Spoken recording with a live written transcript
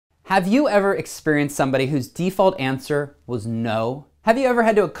Have you ever experienced somebody whose default answer was no? Have you ever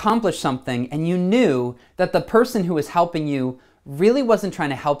had to accomplish something and you knew that the person who was helping you really wasn't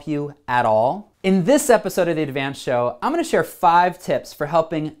trying to help you at all? In this episode of The Advanced Show, I'm going to share 5 tips for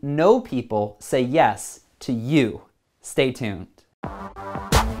helping no people say yes to you. Stay tuned.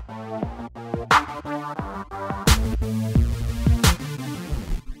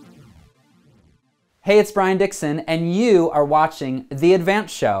 Hey, it's Brian Dixon, and you are watching The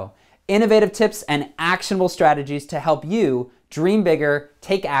Advanced Show. Innovative tips and actionable strategies to help you dream bigger,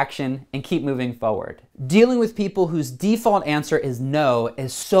 take action, and keep moving forward. Dealing with people whose default answer is no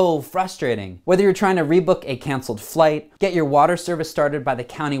is so frustrating. Whether you're trying to rebook a canceled flight, get your water service started by the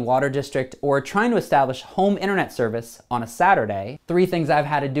county water district, or trying to establish home internet service on a Saturday, 3 things I've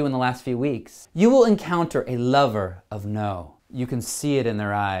had to do in the last few weeks, you will encounter a lover of no. You can see it in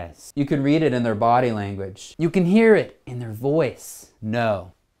their eyes. You can read it in their body language. You can hear it in their voice.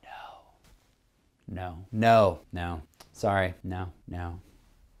 No, no, no, no, no. Sorry, no, no,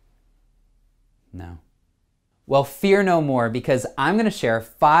 no. Well, fear no more, because I'm going to share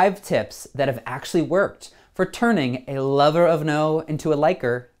 5 tips that have actually worked for turning a lover of no into a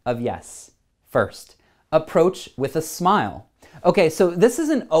liker of yes. First, approach with a smile. Okay, so this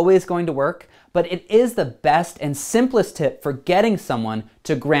isn't always going to work, but it is the best and simplest tip for getting someone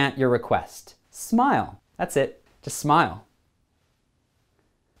to grant your request. Smile. That's it. Just smile.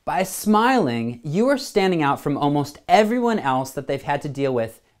 By smiling, you are standing out from almost everyone else that they've had to deal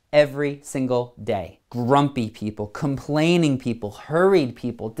with every single day. Grumpy people, complaining people, hurried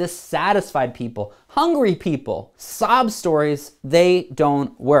people, dissatisfied people, hungry people. Sob stories, they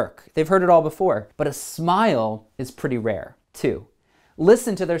don't work. They've heard it all before, but a smile is pretty rare. 2,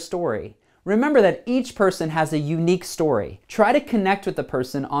 listen to their story. Remember that each person has a unique story. Try to connect with the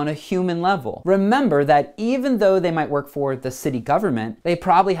person on a human level. Remember that even though they might work for the city government, they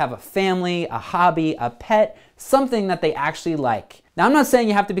probably have a family, a hobby, a pet, something that they actually like. Now, I'm not saying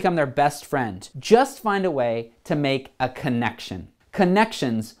you have to become their best friend. Just find a way to make a connection.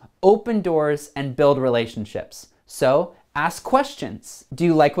 Connections open doors and build relationships. So, ask questions. Do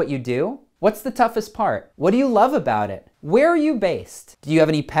you like what you do? What's the toughest part? What do you love about it? Where are you based? Do you have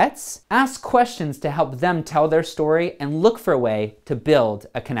any pets? Ask questions to help them tell their story and look for a way to build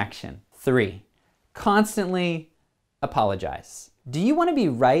a connection. 3, constantly apologize. Do you want to be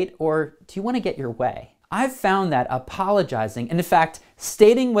right, or do you want to get your way? I've found that apologizing, and in fact,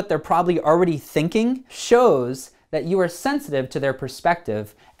 stating what they're probably already thinking, shows that you are sensitive to their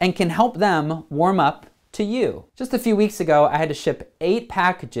perspective and can help them warm up to you. Just a few weeks ago, I had to ship 8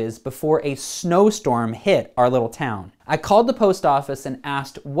 packages before a snowstorm hit our little town. I called the post office and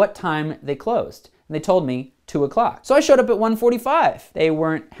asked what time they closed, and they told me 2 o'clock. So I showed up at 1:45. They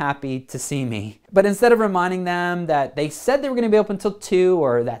weren't happy to see me. But instead of reminding them that they said they were going to be open until 2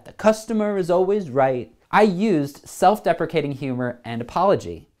 or that the customer is always right, I used self-deprecating humor and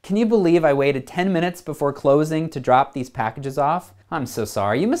apology. Can you believe I waited 10 minutes before closing to drop these packages off? I'm so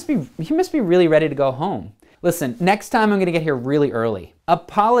sorry. You must be really ready to go home. Listen, next time I'm going to get here really early.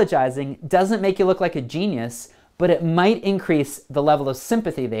 Apologizing doesn't make you look like a genius, but it might increase the level of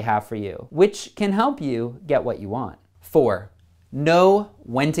sympathy they have for you, which can help you get what you want. 4, know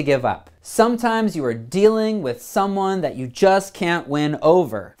when to give up. Sometimes you are dealing with someone that you just can't win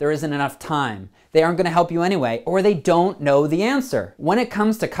over. There isn't enough time. They aren't going to help you anyway, or they don't know the answer. When it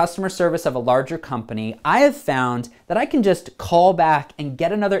comes to customer service of a larger company, I have found that I can just call back and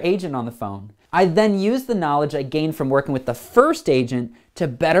get another agent on the phone. I then use the knowledge I gained from working with the first agent to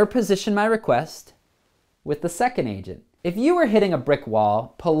better position my request with the second agent. If you are hitting a brick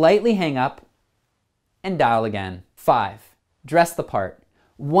wall, politely hang up and dial again. 5, dress the part.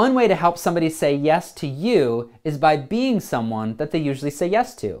 One way to help somebody say yes to you is by being someone that they usually say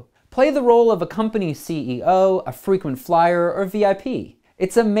yes to. Play the role of a company CEO, a frequent flyer, or VIP.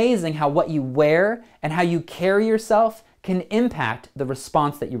 It's amazing how what you wear and how you carry yourself can impact the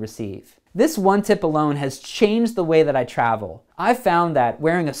response that you receive. This one tip alone has changed the way that I travel. I've found that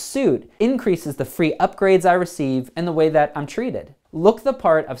wearing a suit increases the free upgrades I receive and the way that I'm treated. Look the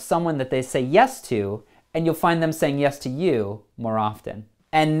part of someone that they say yes to, and you'll find them saying yes to you more often.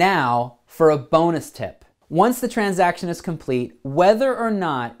 And now for a bonus tip. Once the transaction is complete, whether or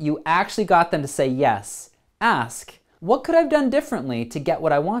not you actually got them to say yes, ask, what could I have done differently to get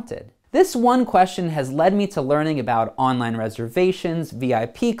what I wanted? This one question has led me to learning about online reservations,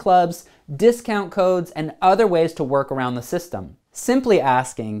 VIP clubs, discount codes, and other ways to work around the system. Simply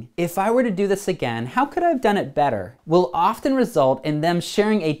asking, if I were to do this again, how could I have done it better, will often result in them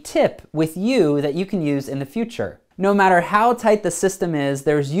sharing a tip with you that you can use in the future. No matter how tight the system is,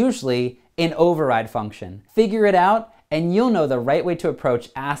 there's usually an override function. Figure it out and you'll know the right way to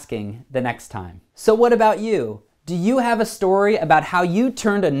approach asking the next time. So what about you? Do you have a story about how you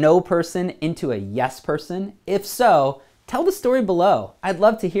turned a no person into a yes person? If so, tell the story below. I'd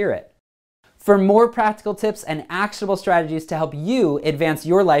love to hear it. For more practical tips and actionable strategies to help you advance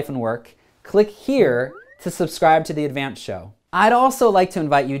your life and work, click here to subscribe to The Advance Show. I'd also like to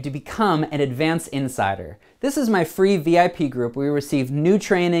invite you to become an Advance Insider. This is my free VIP group where you receive new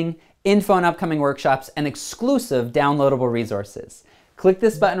training, info on upcoming workshops, and exclusive downloadable resources. Click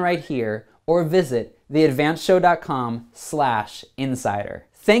this button right here or visit theadvanceshow.com/insider.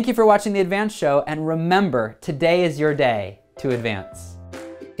 Thank you for watching The Advance Show, and remember, today is your day to advance.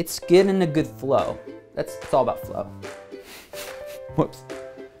 It's getting a good flow. It's all about flow. Whoops.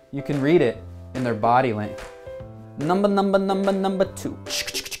 You can read it in their body language. Number two.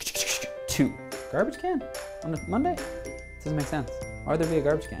 Two. Garbage can on a Monday? Doesn't make sense. Why would there be a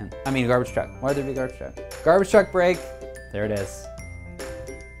garbage can? I mean, a garbage truck. Why would there be a garbage truck? Garbage truck break. There it is.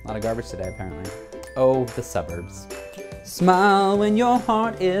 A lot of garbage today, apparently. Oh, the suburbs. Smile when your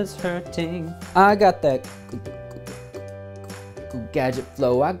heart is hurting. I got that gadget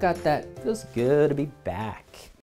flow. I got that. Feels good to be back.